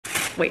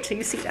Wait till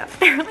you see them.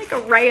 They're like a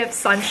ray of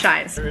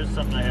sunshine. There is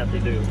something I have to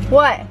do.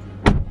 What?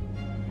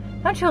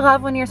 Don't you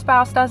love when your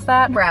spouse does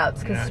that? Sprouts,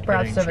 because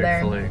Sprouts is over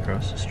there. Chick-fil-A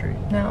across the street.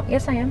 No,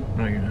 yes I am.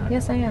 No, you're not.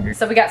 Yes I am.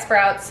 So we got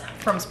Sprouts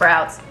from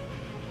Sprouts.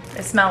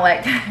 They smell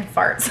like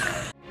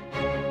farts.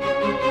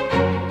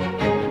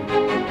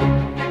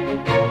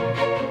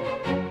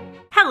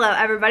 Hello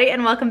everybody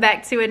and welcome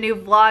back to a new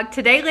vlog.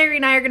 Today Larry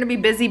and I are going to be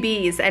busy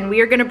bees and we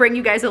are going to bring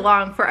you guys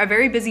along for a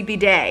very busy bee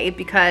day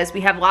because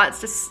we have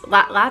lots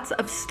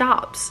of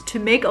stops to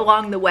make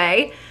along the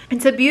way.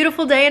 It's a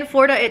beautiful day in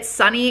Florida. It's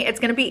sunny. It's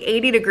going to be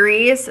 80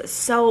 degrees.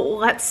 So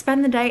let's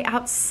spend the day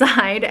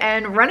outside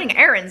and running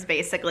errands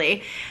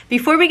basically.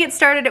 Before we get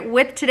started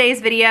with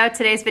today's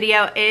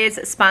video is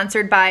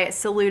sponsored by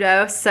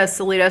Saludos. So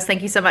Saludos,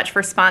 thank you so much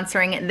for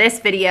sponsoring this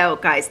video.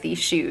 Guys, these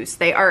shoes,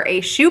 they are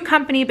a shoe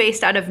company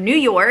based out of New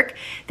York.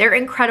 They're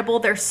incredible.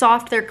 They're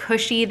soft, they're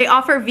cushy. They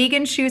offer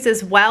vegan shoes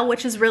as well,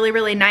 which is really,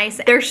 really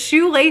nice. Their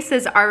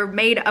shoelaces are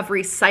made of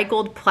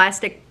recycled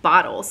plastic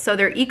bottles. So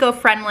they're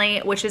eco-friendly,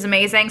 which is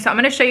amazing. So I'm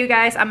going to show you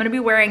guys. I'm going to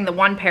be wearing the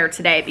one pair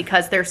today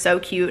because they're so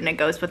cute and it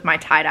goes with my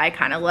tie-dye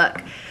kind of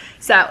look.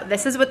 So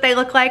this is what they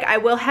look like. I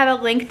will have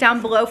a link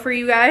down below for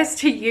you guys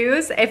to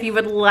use. If you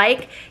would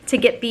like to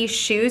get these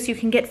shoes, you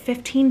can get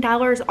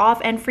 $15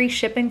 off and free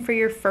shipping for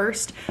your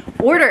first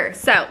order.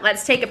 So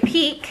let's take a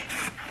peek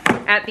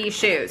at these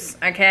shoes,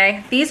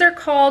 okay? These are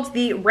called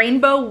the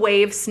Rainbow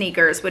Wave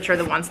sneakers, which are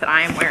the ones that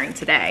I am wearing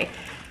today.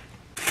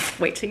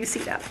 Wait till you see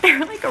them. They're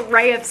like a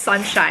ray of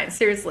sunshine,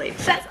 seriously.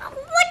 Look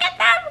at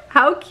them!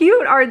 How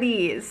cute are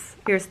these?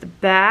 Here's the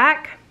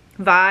back,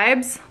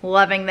 vibes,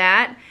 loving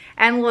that.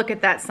 And look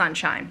at that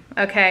sunshine,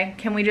 okay?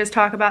 Can we just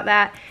talk about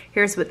that?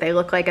 Here's what they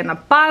look like in the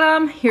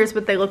bottom. Here's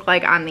what they look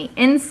like on the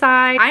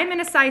inside. I'm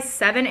in a size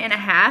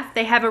 7.5.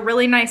 They have a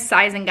really nice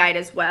sizing guide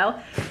as well.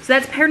 So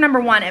that's pair number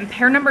 1. And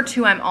pair number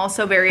 2 I'm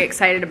also very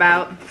excited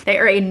about. They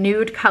are a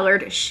nude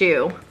colored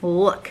shoe.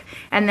 Look.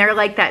 And they're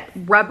like that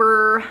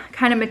rubber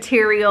kind of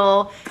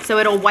material, so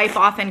it'll wipe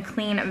off and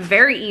clean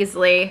very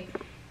easily.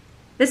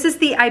 This is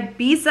the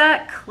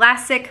Ibiza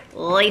Classic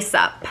Lace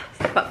Up.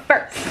 But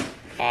first,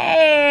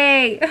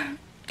 hey,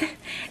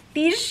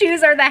 these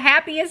shoes are the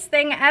happiest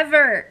thing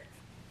ever.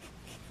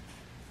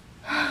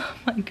 Oh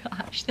my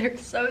gosh, they're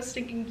so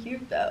stinking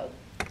cute though.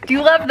 Do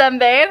you love them,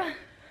 babe?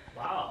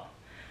 Wow,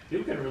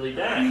 you can really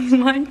dance.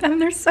 You like them?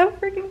 They're so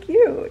freaking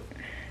cute.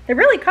 They're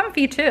really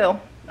comfy too.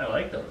 I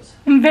like those.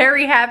 I'm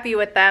very happy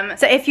with them.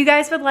 So if you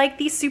guys would like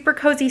these super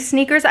cozy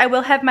sneakers, I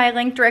will have my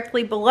link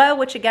directly below,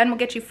 which again will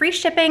get you free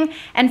shipping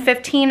and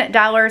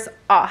 $15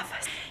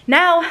 off.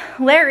 Now,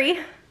 Larry,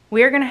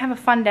 we are gonna have a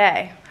fun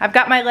day. I've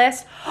got my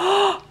list.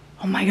 Oh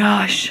my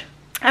gosh.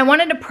 I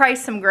wanted to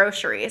price some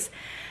groceries.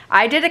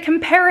 I did a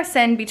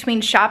comparison between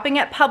shopping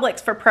at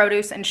Publix for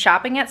produce and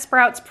shopping at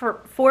Sprouts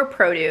for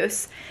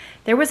produce.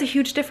 There was a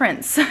huge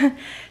difference.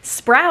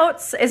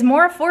 Sprouts is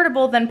more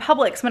affordable than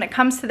Publix when it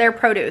comes to their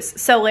produce.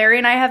 So Larry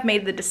and I have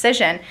made the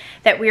decision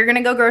that we're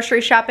gonna go grocery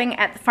shopping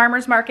at the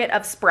farmer's market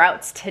of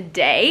Sprouts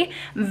today.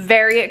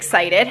 Very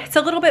excited. It's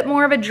a little bit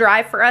more of a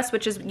drive for us,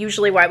 which is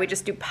usually why we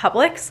just do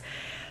Publix.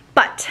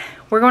 But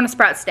we're going to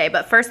Sprouts today.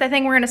 But first I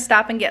think we're gonna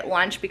stop and get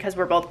lunch because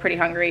we're both pretty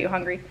hungry. Are you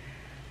hungry?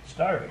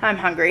 Starving. I'm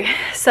hungry.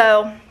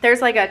 So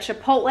there's like a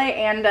Chipotle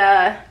and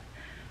a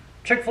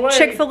Chick-fil-A.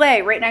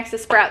 Chick-fil-A right next to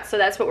Sprouts, so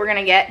that's what we're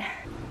gonna get.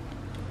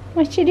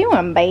 What you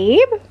doing,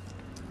 babe?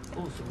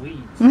 Oh, some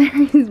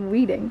weeds. He's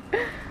weeding.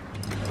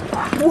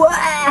 Whoa!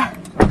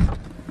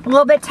 A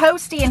little bit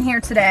toasty in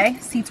here today.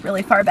 Seat's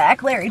really far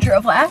back. Larry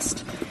drove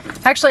last.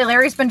 Actually,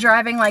 Larry's been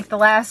driving like the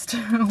last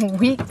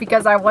week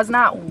because I was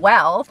not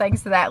well,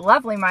 thanks to that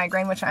lovely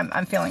migraine, which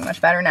I'm feeling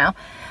much better now.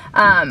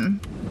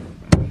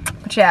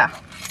 But yeah,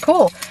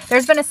 cool.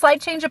 There's been a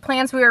slight change of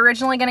plans. We were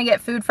originally gonna get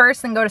food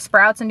first and go to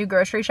Sprouts and do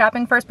grocery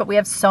shopping first, but we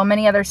have so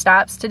many other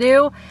stops to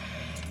do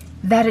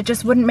that it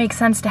just wouldn't make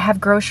sense to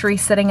have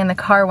groceries sitting in the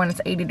car when it's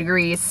 80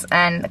 degrees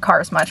and the car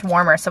is much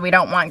warmer, so we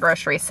don't want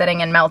groceries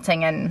sitting and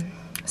melting and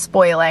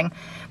spoiling.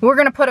 We're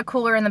gonna put a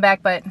cooler in the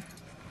back, but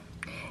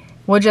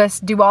we'll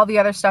just do all the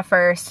other stuff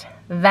first,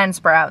 then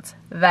Sprouts,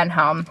 then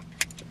home.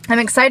 I'm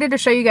excited to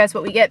show you guys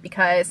what we get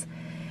because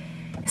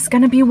it's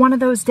gonna be one of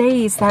those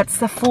days that's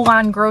the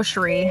full-on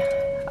grocery,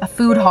 a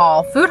food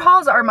haul. Food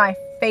hauls are my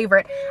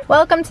favorite.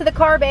 Welcome to the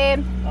car,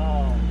 babe.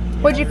 Oh,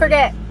 What'd you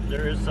forget?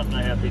 There is something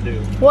I have to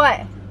do.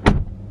 What?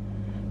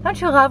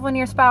 Don't you love when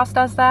your spouse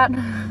does that?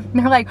 And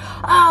they're like,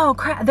 oh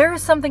crap, there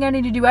is something I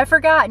need to do. I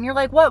forgot. And you're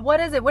like, what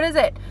is it? What is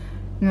it?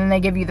 And then they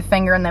give you the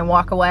finger and they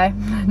walk away.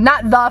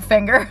 Not the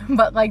finger,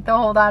 but like the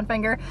hold on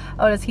finger.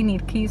 Oh, does he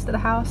need keys to the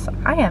house?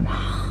 I am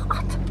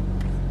hot.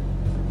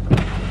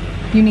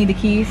 You need the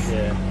keys?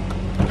 Yeah.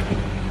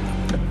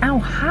 Ow,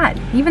 hot.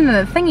 Even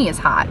the thingy is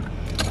hot.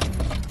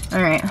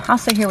 All right, I'll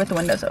stay here with the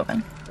windows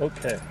open.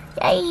 Okay.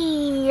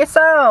 Yay!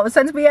 So,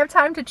 since we have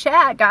time to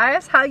chat,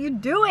 guys, how you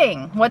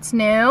doing? What's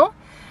new?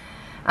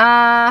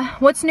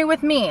 What's new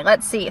with me?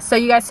 Let's see. So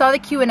you guys saw the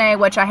Q&A,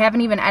 which I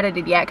haven't even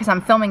edited yet because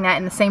I'm filming that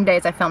in the same day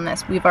as I filmed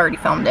this. We've already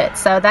filmed it.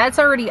 So that's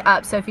already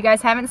up. So if you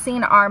guys haven't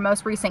seen our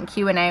most recent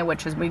Q&A,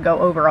 which is we go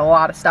over a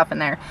lot of stuff in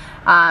there,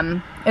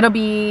 it'll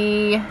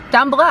be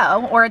down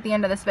below or at the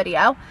end of this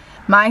video.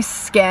 My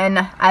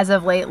skin as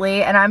of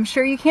lately, and I'm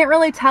sure you can't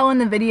really tell in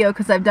the video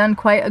because I've done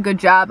quite a good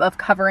job of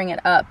covering it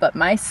up, but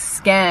my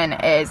skin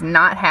is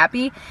not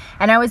happy.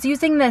 And I was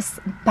using this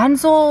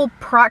benzoyl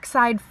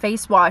peroxide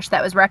face wash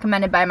that was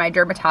recommended by my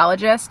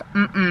dermatologist.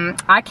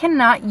 I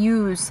cannot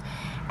use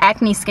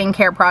acne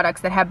skincare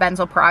products that have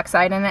benzoyl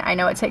peroxide in it. I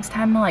know it takes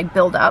time to like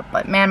build up,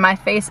 but man, my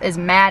face is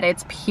mad.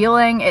 It's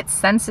peeling, it's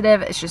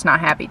sensitive, it's just not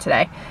happy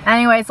today.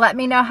 Anyways, let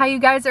me know how you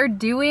guys are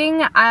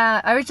doing.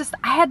 I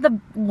had the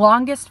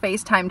longest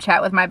FaceTime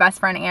chat with my best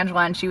friend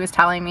Angela, and she was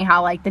telling me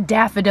how like the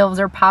daffodils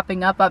are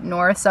popping up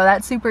north, so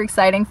that's super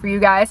exciting for you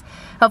guys.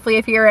 Hopefully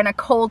if you're in a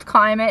cold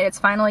climate, it's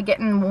finally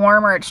getting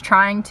warm, or it's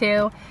trying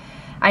to.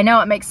 I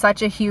know it makes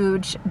such a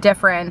huge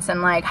difference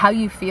in like how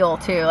you feel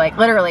too. Like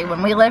literally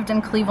when we lived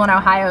in Cleveland,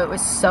 Ohio, it was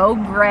so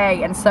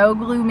gray and so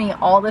gloomy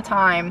all the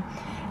time.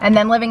 And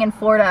then living in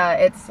Florida,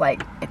 it's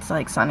like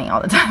sunny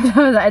all the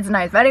time. It's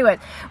nice. But anyways,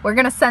 we're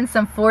gonna send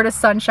some Florida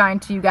sunshine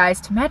to you guys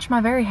to match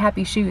my very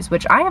happy shoes,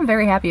 which I am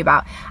very happy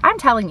about. I'm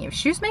telling you,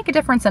 shoes make a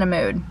difference in a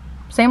mood.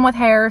 Same with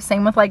hair,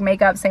 same with like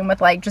makeup, same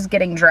with like just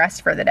getting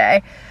dressed for the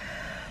day.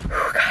 Whew,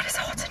 God, it's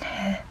hot in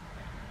here.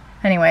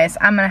 Anyways,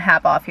 I'm gonna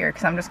hop off here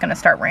because I'm just gonna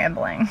start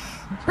rambling.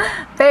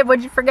 Babe,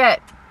 what'd you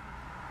forget?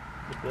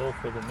 The bill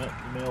for the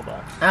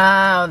mailbox.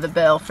 Oh, the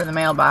bill for the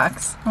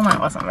mailbox. Well,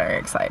 that wasn't very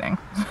exciting,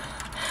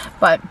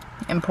 but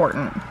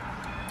important.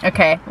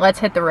 Okay, let's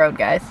hit the road,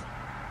 guys.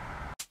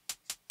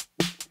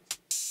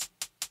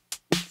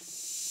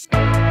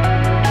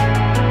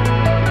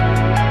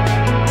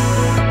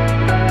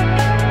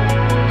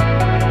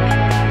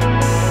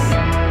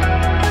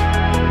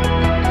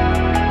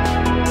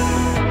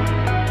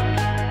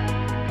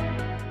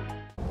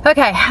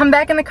 Okay, I'm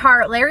back in the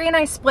car. Larry and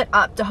I split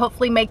up to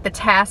hopefully make the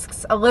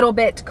tasks a little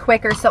bit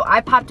quicker. So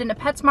I popped into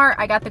PetSmart,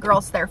 I got the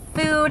girls their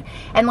food,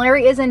 and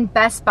Larry is in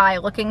Best Buy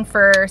looking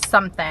for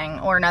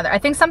something or another. I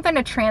think something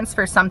to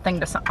transfer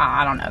something to some,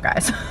 I don't know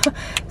guys,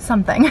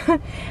 something.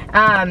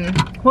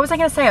 What was I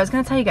gonna say? I was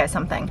gonna tell you guys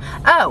something.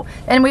 Oh,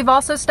 and we've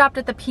also stopped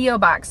at the P.O.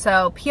 Box.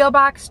 So P.O.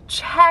 Box,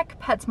 check.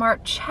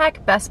 PetSmart,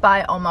 check. Best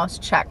Buy,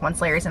 almost check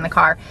once Larry's in the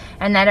car.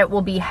 And then it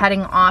will be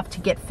heading off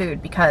to get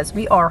food because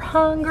we are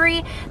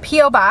hungry.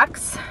 P.O. Box.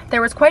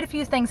 There was quite a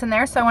few things in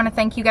there, so I want to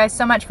thank you guys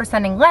so much for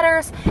sending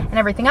letters and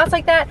everything else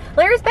like that.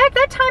 Larry's back.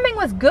 That timing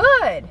was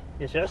good.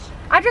 Yes.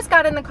 I just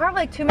got in the car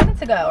like 2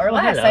 minutes ago or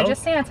less. Hello. I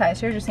just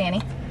sanitized. Here's your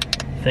Sandy.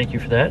 Thank you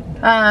for that.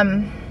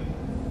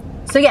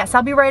 So yes,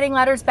 I'll be writing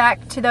letters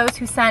back to those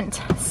who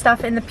sent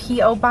stuff in the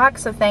P.O.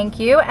 Box, so thank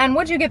you. And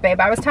what'd you get, babe?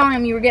 I was telling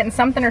him you were getting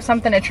something or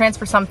something to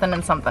transfer something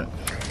and something.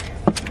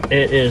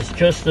 It is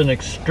just an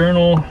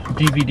external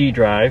DVD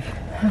drive.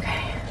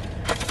 Okay.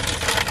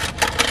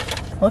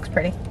 Looks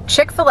pretty.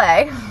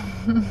 Chick-fil-A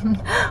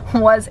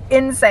was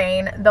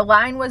insane. The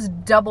line was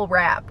double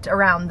wrapped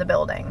around the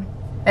building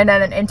and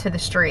then into the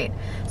street.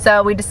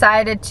 So we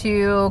decided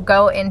to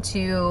go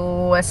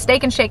into a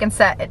Steak and Shake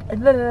instead.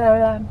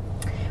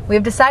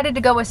 We've decided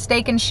to go with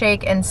Steak and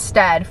Shake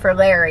instead for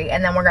Larry,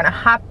 and then we're gonna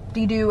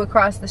hop-de-doo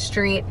across the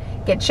street,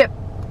 get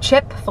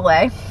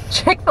Chick-fil-A,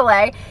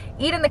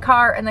 eat in the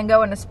car, and then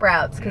go into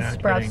Sprouts, because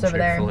Sprouts is over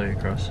there. Chick-fil-A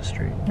across the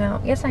street. No,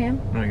 yes I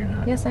am. No, you're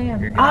not. Yes I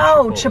am. You're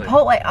Oh,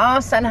 Chipotle. Oh,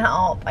 send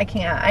help. I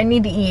can't. I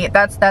need to eat.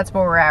 That's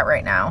where we're at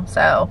right now.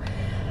 So,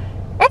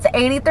 it's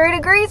 83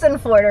 degrees in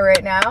Florida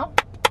right now.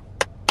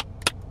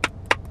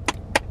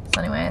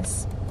 So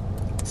anyways,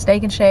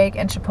 Steak and Shake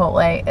and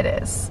Chipotle it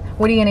is.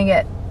 What are you gonna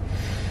get?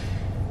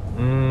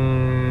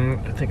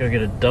 I think I'll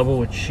get a double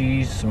with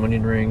cheese, some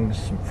onion rings,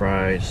 some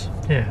fries.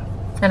 Yeah.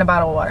 And a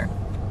bottle of water.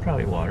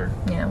 Probably water.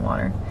 Yeah,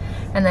 water.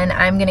 And then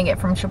I'm gonna get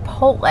from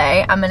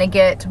Chipotle, I'm gonna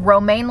get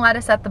romaine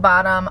lettuce at the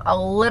bottom, a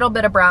little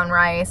bit of brown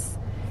rice,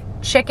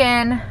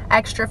 chicken,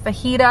 extra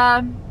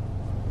fajita,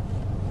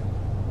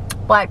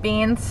 black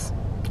beans,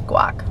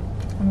 guac.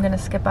 I'm gonna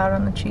skip out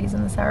on the cheese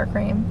and the sour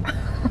cream.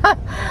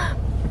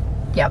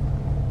 Yep.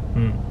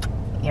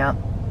 Yep.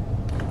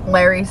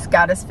 Larry's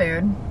got his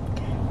food.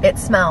 It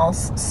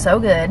smells so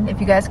good. If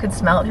you guys could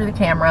smell it through the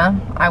camera,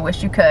 I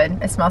wish you could.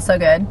 It smells so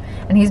good.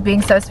 And he's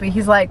being so sweet.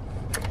 He's like,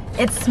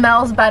 it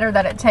smells better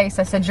than it tastes.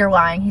 I said, you're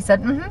lying. He said,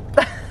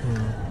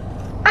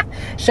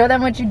 Show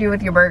them what you do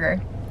with your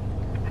burger.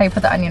 How you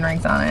put the onion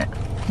rings on it.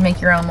 Make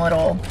your own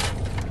little...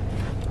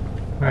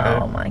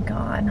 Oh my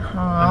God.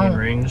 Onion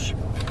rings.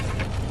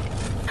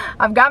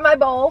 I've got my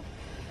bowl.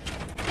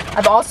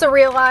 I've also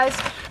realized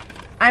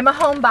I'm a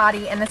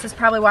homebody, and this is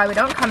probably why we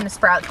don't come to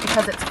Sprouts,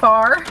 because it's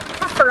far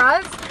for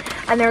us,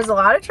 and there's a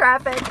lot of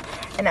traffic,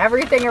 and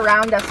everything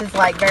around us is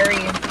like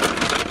very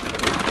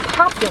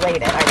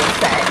populated, I would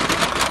say.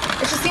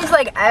 It just seems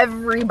like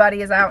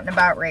everybody is out and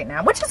about right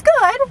now, which is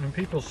good. And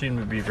people seem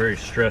to be very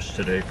stressed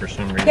today for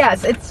some reason.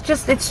 Yes, it's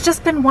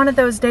just been one of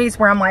those days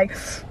where I'm like,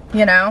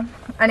 you know,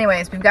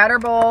 anyways, we've got our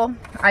bowl.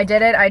 I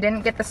did it. I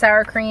didn't get the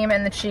sour cream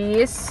and the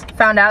cheese.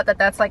 Found out that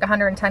that's like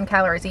 110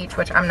 calories each,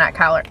 which I'm not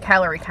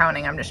calorie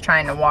counting. I'm just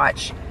trying to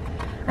watch.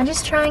 I'm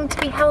just trying to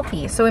be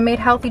healthy. So we made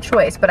healthy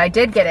choice, but I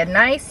did get a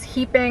nice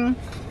heaping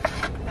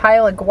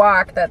pile of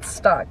guac that's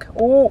stuck.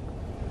 Ooh.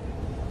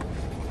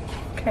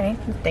 Okay,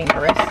 it's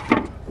dangerous.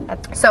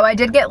 So I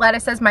did get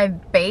lettuce as my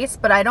base,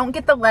 but I don't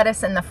get the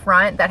lettuce in the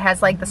front that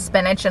has like the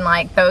spinach and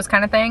like those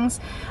kind of things.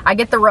 I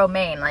get the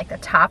romaine, like the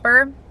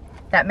topper.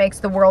 That makes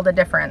the world of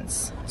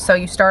difference. So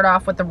you start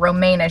off with the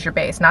romaine as your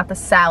base, not the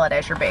salad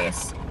as your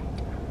base.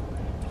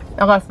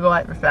 I love the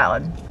light for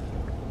salad.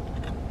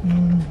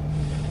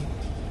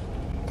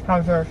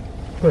 How's yours?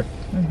 Good.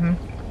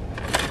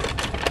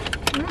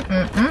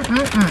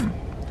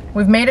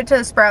 We've made it to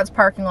the Sprouts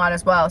parking lot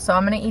as well, so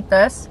I'm gonna eat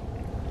this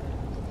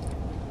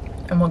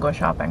and we'll go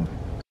shopping.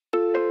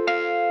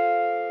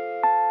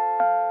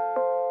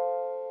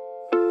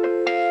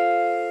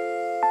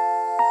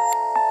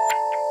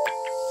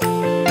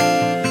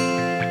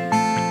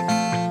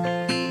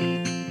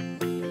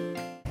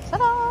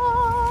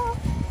 Ta-da!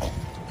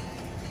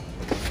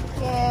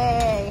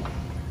 Yay!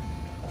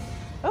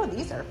 Oh,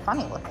 these are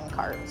funny looking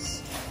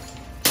cards.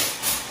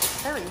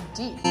 Very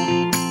deep.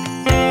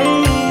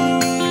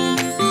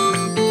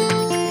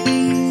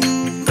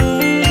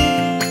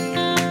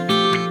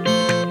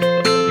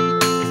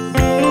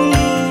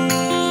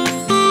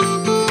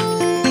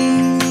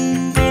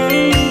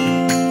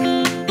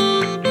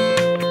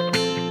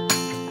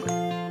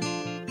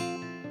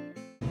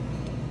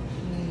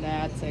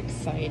 That's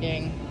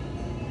exciting.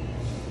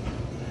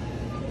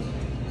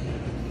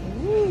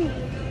 Woo.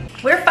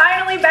 We're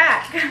finally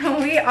back.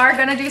 We are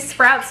gonna do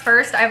Sprouts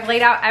first. I've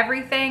laid out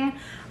everything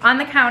on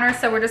the counter,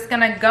 so we're just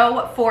gonna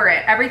go for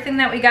it. Everything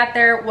that we got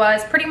there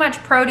was pretty much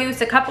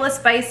produce, a couple of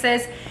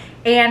spices,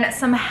 and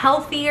some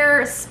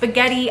healthier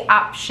spaghetti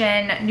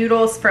option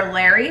noodles for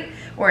Larry,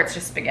 or it's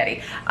just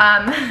spaghetti.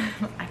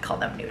 I call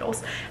them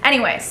noodles.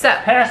 Anyway, so.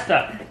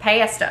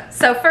 Pasta.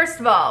 So first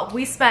of all,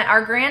 we spent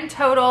our grand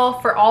total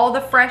for all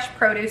the fresh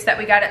produce that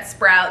we got at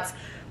Sprouts,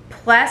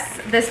 plus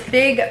this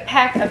big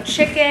pack of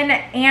chicken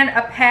and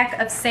a pack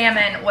of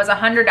salmon was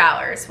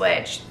 $100,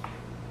 which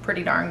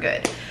pretty darn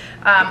good.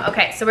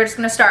 Okay, so we're just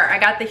gonna start. I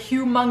got the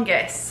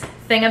humongous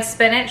thing of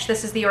spinach.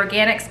 This is the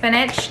organic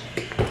spinach.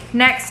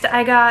 Next,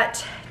 I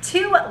got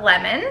 2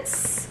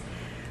 lemons.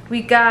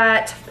 We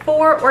got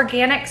 4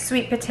 organic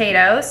sweet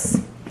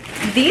potatoes.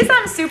 These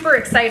I'm super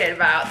excited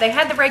about. They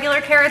had the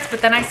regular carrots,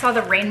 but then I saw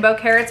the rainbow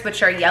carrots,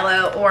 which are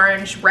yellow,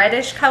 orange,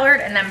 reddish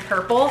colored, and then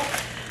purple.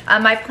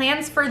 My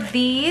plans for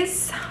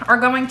these are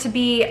going to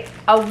be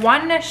a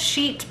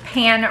 1-sheet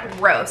pan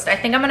roast. I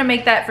think I'm gonna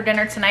make that for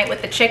dinner tonight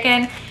with the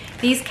chicken,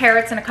 these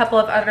carrots, and a couple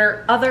of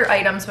other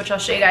items, which I'll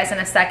show you guys in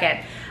a second.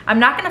 I'm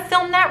not gonna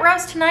film that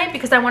roast tonight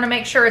because I wanna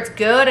make sure it's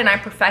good and I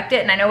perfect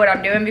it and I know what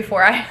I'm doing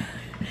before I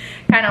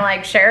kind of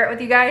like share it with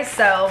you guys.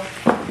 So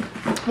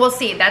we'll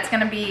see. That's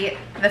gonna be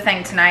the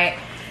thing tonight.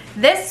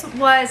 This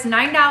was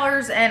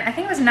 $9 and I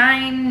think it was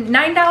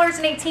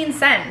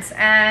 $9.18,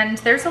 and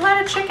there's a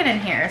lot of chicken in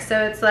here.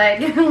 So it's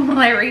like,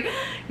 Larry,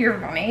 you're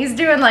funny. He's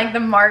doing like the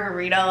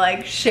margarita,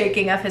 like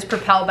shaking of his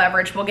Propel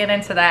beverage. We'll get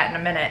into that in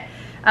a minute.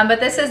 But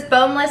this is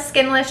boneless,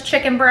 skinless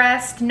chicken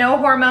breast, no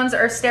hormones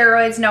or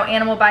steroids, no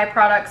animal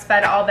byproducts,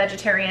 fed all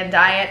vegetarian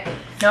diet,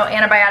 no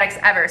antibiotics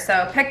ever.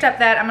 So picked up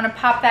that. I'm gonna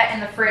pop that in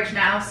the fridge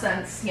now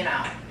since, you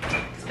know,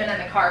 it's been in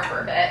the car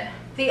for a bit.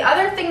 The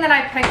other thing that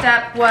I picked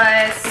up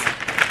was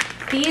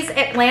these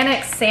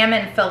Atlantic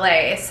salmon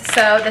fillets.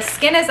 So the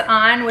skin is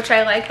on, which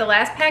I like. The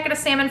last packet of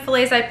salmon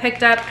fillets I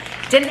picked up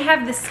didn't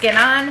have the skin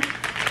on.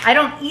 I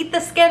don't eat the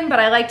skin, but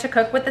I like to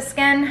cook with the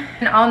skin.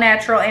 An all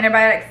natural,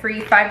 antibiotic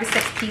free, 5 to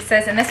 6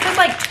 pieces. And this was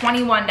like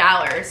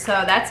 $21,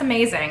 so that's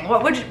amazing.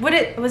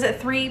 Was it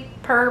 3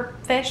 per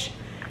fish?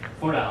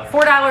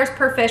 $4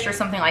 per fish or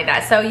something like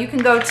that. So you can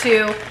go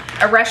to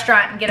a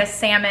restaurant and get a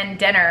salmon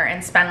dinner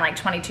and spend like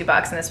 22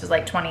 bucks, and this was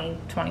like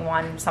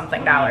 21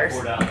 something dollars.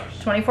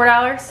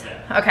 $24?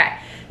 Yeah. Okay,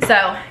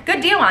 so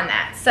good deal on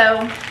that.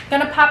 So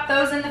gonna pop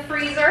those in the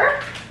freezer.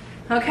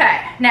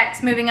 Okay,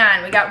 next, moving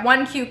on. We got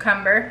 1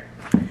 cucumber.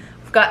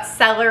 We've got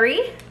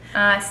celery,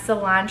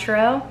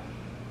 cilantro,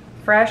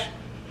 fresh,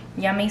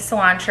 yummy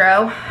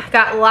cilantro.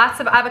 Got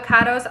lots of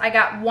avocados. I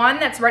got 1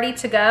 that's ready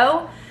to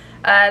go.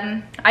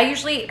 I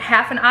usually eat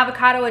half an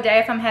avocado a day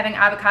if I'm having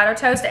avocado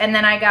toast, and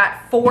then I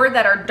got 4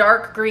 that are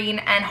dark green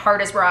and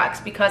hard as rocks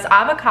because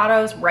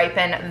avocados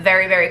ripen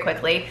very, very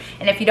quickly.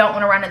 And if you don't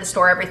want to run to the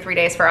store every 3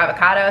 days for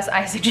avocados,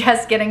 I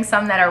suggest getting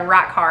some that are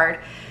rock hard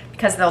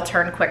because they'll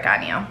turn quick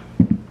on you.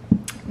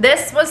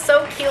 This was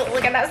so cute.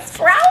 Look at that,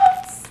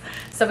 Sprouts.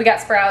 So we got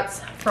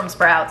Sprouts from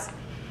Sprouts.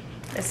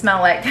 They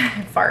smell like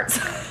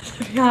farts,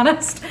 to be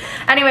honest.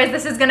 Anyways,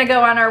 this is gonna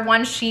go on our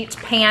 1-sheet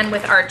pan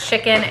with our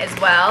chicken as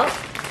well.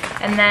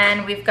 And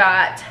then we've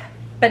got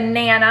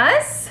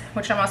bananas,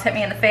 which almost hit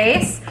me in the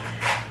face.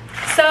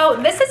 So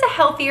this is a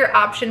healthier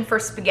option for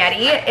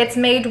spaghetti. It's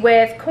made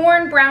with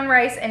corn, brown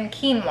rice, and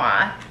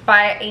quinoa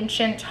by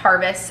Ancient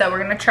Harvest. So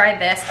we're gonna try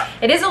this.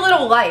 It is a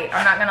little light,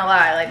 I'm not gonna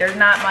lie. Like, there's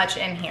not much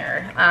in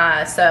here.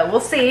 So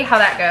we'll see how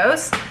that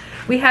goes.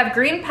 We have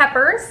green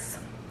peppers,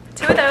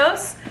 2 of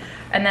those.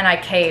 And then I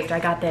caved, I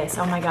got this.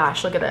 Oh my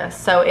gosh, look at this.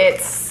 So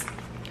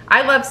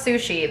I love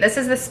sushi. This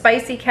is the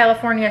Spicy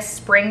California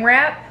Spring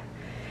Wrap.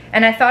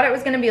 And I thought it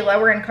was gonna be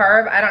lower in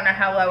carb. I don't know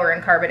how lower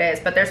in carb it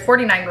is, but there's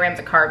 49 grams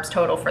of carbs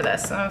total for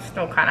this. So I'm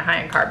still kind of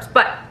high in carbs.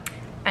 But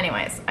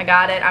anyways, I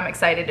got it. I'm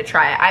excited to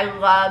try it. I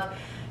love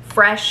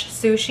fresh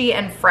sushi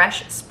and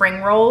fresh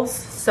spring rolls.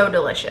 So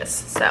delicious.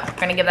 So I'm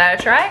gonna give that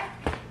a try.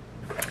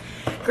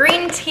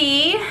 Green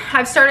tea.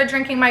 I've started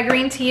drinking my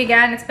green tea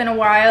again. It's been a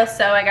while,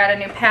 so I got a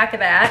new pack of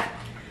that.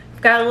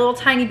 I've got a little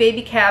tiny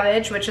baby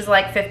cabbage, which is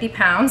like 50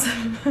 pounds.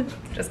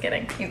 Just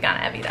kidding. He's kind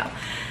of heavy though.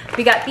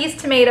 We got these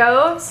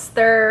tomatoes.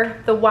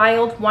 They're the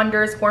Wild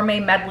Wonders Gourmet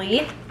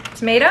Medley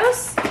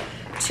tomatoes.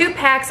 2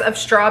 packs of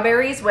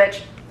strawberries,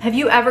 which, have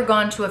you ever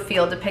gone to a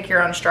field to pick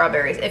your own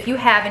strawberries? If you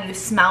have and you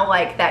smell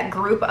like that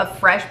group of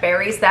fresh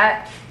berries,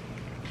 that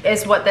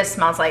is what this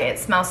smells like. It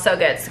smells so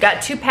good. So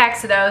got 2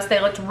 packs of those. They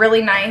looked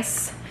really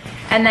nice.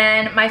 And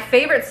then my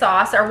favorite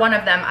sauce, or one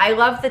of them, I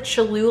love the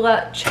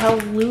Cholula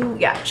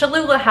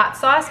hot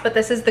sauce, but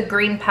this is the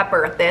green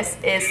pepper. This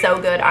is so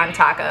good on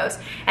tacos.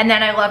 And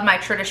then I love my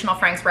traditional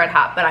Frank's Red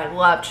Hot, but I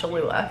love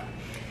Cholula.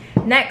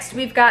 Next,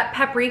 we've got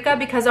paprika,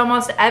 because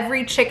almost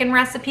every chicken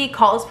recipe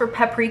calls for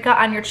paprika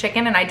on your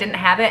chicken, and I didn't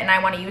have it, and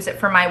I want to use it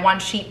for my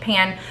 1 sheet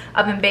pan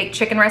oven baked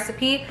chicken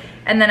recipe.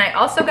 And then I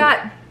also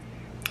got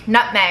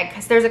nutmeg,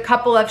 because there's a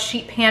couple of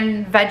sheet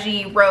pan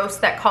veggie roasts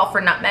that call for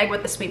nutmeg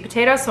with the sweet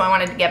potato, so I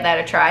wanted to give that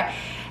a try.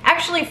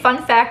 Actually,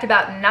 fun fact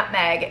about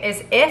nutmeg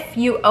is if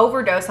you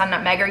overdose on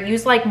nutmeg or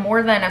use like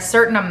more than a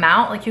certain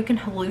amount, like you can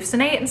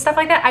hallucinate and stuff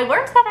like that. I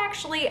learned that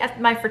actually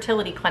at my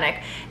fertility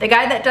clinic. The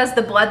guy that does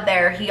the blood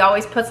there, he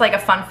always puts like a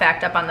fun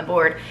fact up on the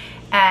board,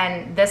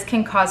 and this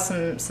can cause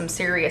some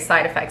serious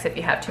side effects if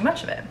you have too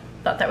much of it.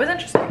 Thought that was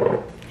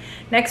interesting.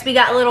 Next, we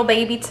got little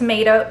baby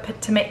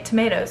potatoes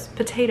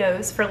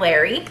for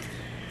Larry.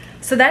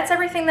 So that's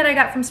everything that I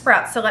got from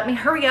Sprouts. So let me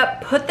hurry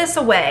up, put this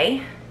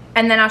away,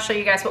 and then I'll show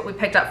you guys what we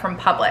picked up from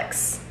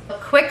Publix. A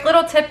quick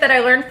little tip that I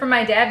learned from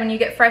my dad: when you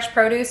get fresh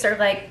produce, or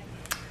like,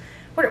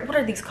 what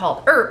are these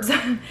called? Herbs.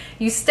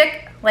 You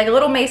stick like a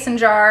little mason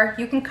jar.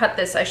 You can cut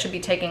this. I should be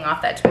taking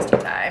off that twisty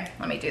tie.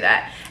 Let me do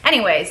that.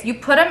 Anyways, you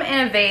put them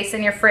in a vase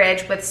in your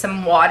fridge with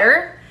some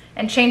water,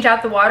 and change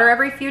out the water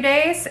every few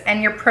days,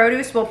 and your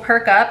produce will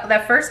perk up. The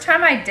first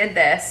time I did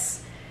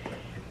this,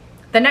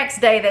 the next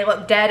day they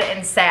looked dead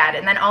and sad,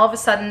 and then all of a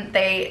sudden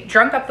they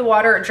drank the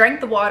water,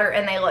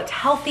 and they looked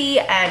healthy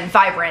and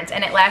vibrant,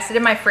 and it lasted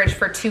in my fridge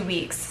for 2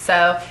 weeks.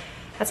 So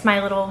that's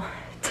my little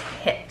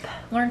tip,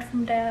 learned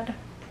from Dad.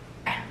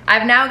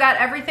 I've now got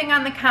everything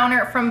on the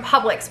counter from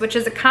Publix, which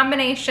is a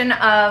combination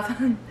of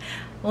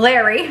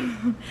Larry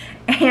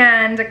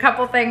and a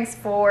couple things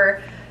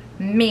for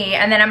me,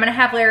 and then I'm gonna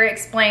have Larry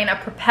explain a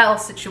Propel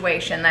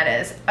situation that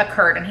has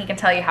occurred, and he can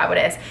tell you how it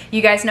is.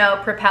 You guys know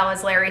Propel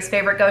is Larry's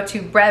favorite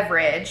go-to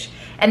beverage,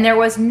 and there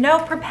was no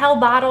Propel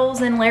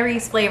bottles in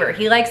Larry's flavor.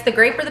 He likes the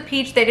grape or the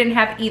peach. They didn't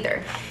have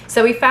either.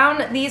 So we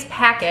found these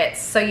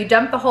packets. So you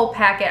dump the whole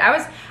packet.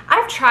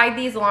 I've tried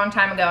these a long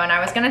time ago, and I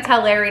was gonna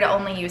tell Larry to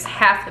only use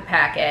half the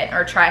packet,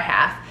 or try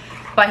half,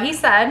 but he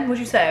said, what'd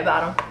you say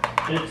about them?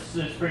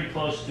 It's pretty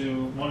close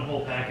to, 1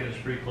 whole packet is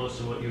pretty close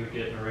to what you would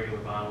get in a regular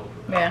bottle.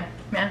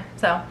 Yeah,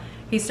 so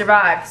he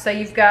survived. So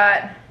you've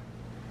got,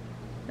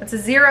 that's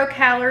 0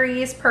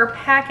 calories per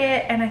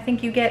packet, and I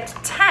think you get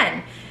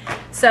 10.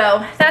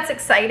 So that's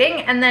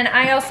exciting. And then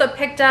I also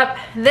picked up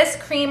this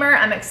creamer.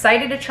 I'm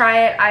excited to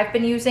try it. I've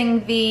been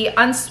using the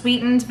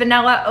unsweetened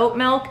vanilla oat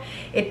milk.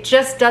 It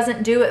just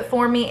doesn't do it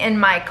for me in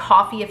my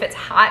coffee if it's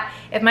hot.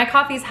 If my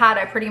coffee's hot,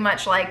 I pretty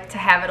much like to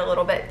have it a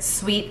little bit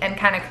sweet and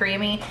kind of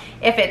creamy.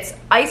 If it's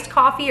iced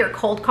coffee or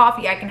cold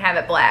coffee, I can have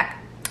it black.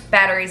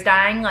 Battery's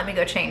dying. Let me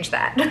go change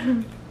that.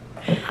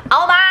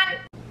 Hold on.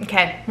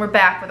 Okay, we're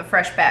back with a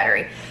fresh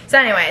battery. So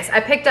anyways,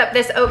 I picked up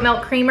this oat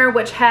milk creamer,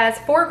 which has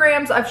 4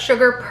 grams of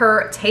sugar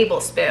per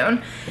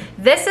tablespoon.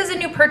 This is a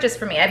new purchase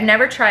for me. I've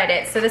never tried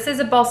it. So this is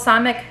a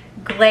balsamic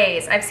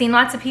glaze. I've seen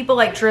lots of people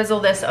like drizzle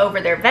this over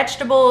their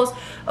vegetables,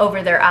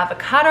 over their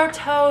avocado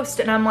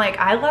toast, and I'm like,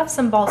 I love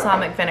some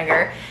balsamic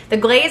vinegar. The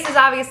glaze is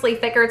obviously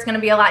thicker. It's gonna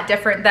be a lot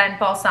different than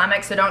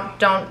balsamic, so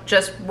don't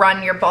just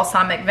run your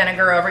balsamic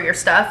vinegar over your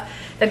stuff.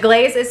 The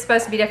glaze is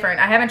supposed to be different.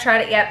 I haven't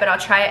tried it yet, but I'll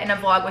try it in a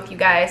vlog with you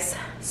guys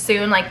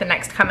soon, like the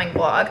next coming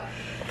vlog.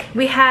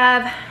 We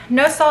have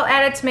no salt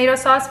added tomato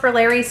sauce for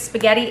Larry's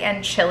spaghetti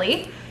and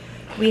chili.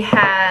 We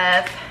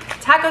have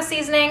taco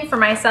seasoning for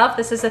myself.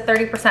 This is a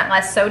 30%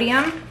 less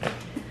sodium.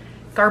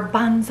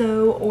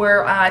 Garbanzo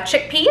or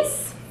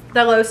chickpeas,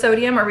 the low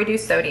sodium or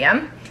reduced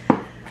sodium.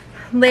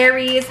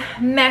 Larry's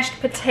mashed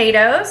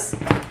potatoes.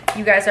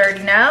 You guys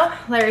already know.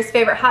 Larry's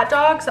favorite hot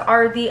dogs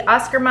are the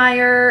Oscar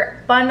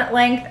Mayer bun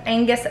length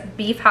Angus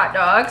beef hot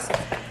dogs.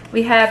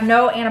 We have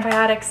no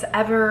antibiotics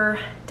ever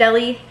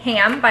deli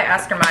ham by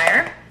Oscar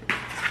Mayer.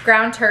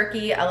 Ground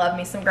turkey. I love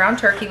me some ground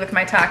turkey with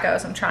my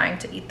tacos. I'm trying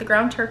to eat the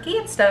ground turkey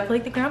instead of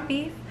like the ground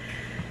beef.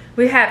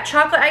 We have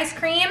chocolate ice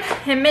cream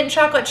and mint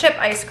chocolate chip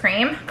ice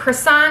cream.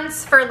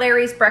 Croissants for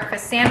Larry's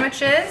breakfast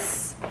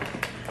sandwiches.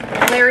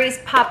 Larry's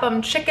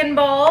Pop-'em chicken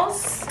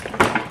balls.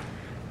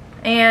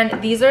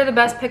 And these are the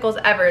best pickles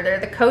ever. They're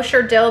the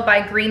kosher dill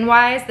by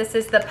Greenwise. This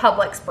is the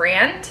Publix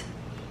brand.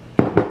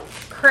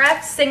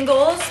 Kraft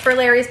singles for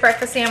Larry's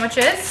breakfast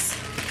sandwiches.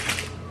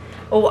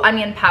 Oh,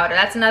 onion powder.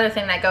 That's another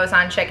thing that goes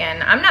on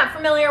chicken. I'm not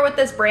familiar with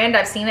this brand.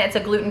 I've seen it. It's a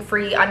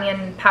gluten-free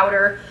onion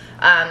powder.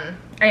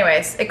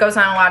 Anyways, it goes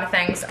on a lot of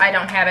things. I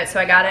don't have it, so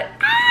I got it.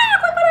 Ah,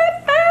 look what I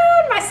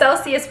found! My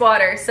Celsius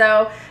water.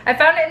 So I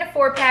found it in a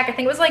 4-pack. I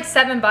think it was like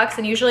 $7,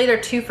 and usually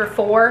they're 2 for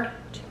 $4.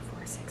 2,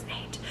 4, 6,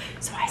 8.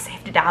 So I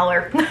saved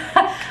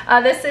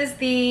 $1. This is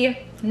the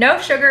no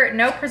sugar,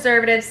 no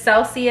preservatives,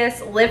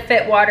 Celsius Live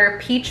Fit Water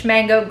Peach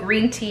Mango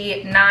Green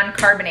Tea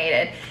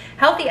Non-Carbonated.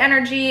 Healthy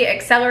energy,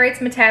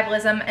 accelerates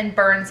metabolism, and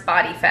burns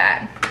body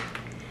fat.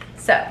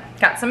 So,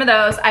 got some of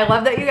those. I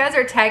love that you guys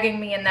are tagging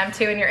me in them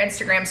too in your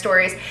Instagram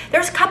stories.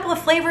 There's a couple of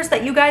flavors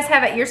that you guys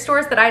have at your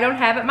stores that I don't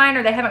have at mine,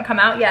 or they haven't come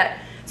out yet.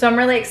 So I'm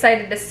really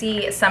excited to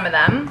see some of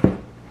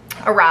them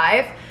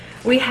arrive.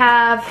 We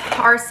have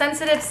our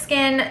sensitive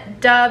skin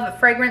Dove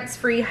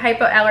fragrance-free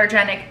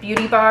hypoallergenic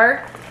beauty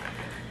bar.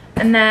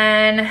 And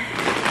then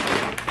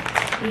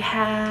we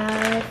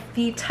have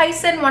the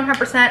Tyson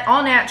 100%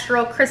 all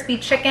natural crispy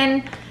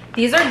chicken.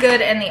 These are good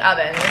in the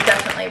oven. They're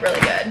definitely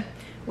really good.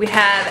 We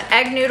have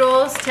egg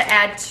noodles to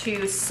add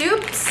to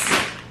soups.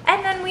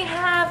 And then we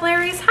have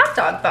Larry's hot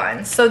dog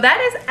buns. So that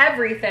is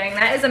everything.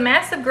 That is a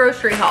massive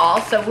grocery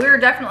haul. So we're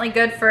definitely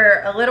good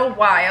for a little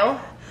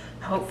while,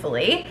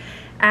 hopefully.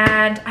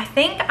 And I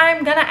think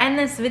I'm gonna end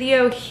this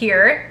video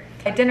here.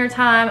 At dinner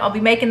time, I'll be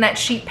making that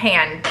sheet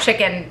pan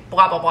chicken,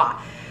 blah, blah,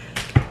 blah.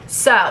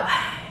 So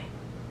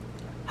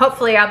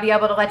hopefully I'll be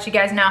able to let you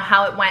guys know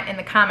how it went in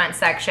the comment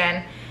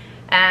section,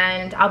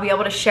 and I'll be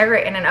able to share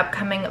it in an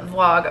upcoming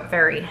vlog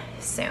very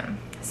soon.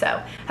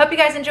 So hope you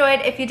guys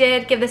enjoyed. If you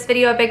did, give this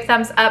video a big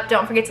thumbs up.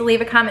 Don't forget to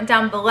leave a comment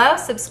down below.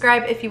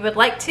 Subscribe if you would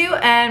like to,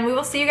 and we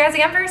will see you guys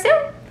again very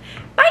soon.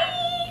 Bye!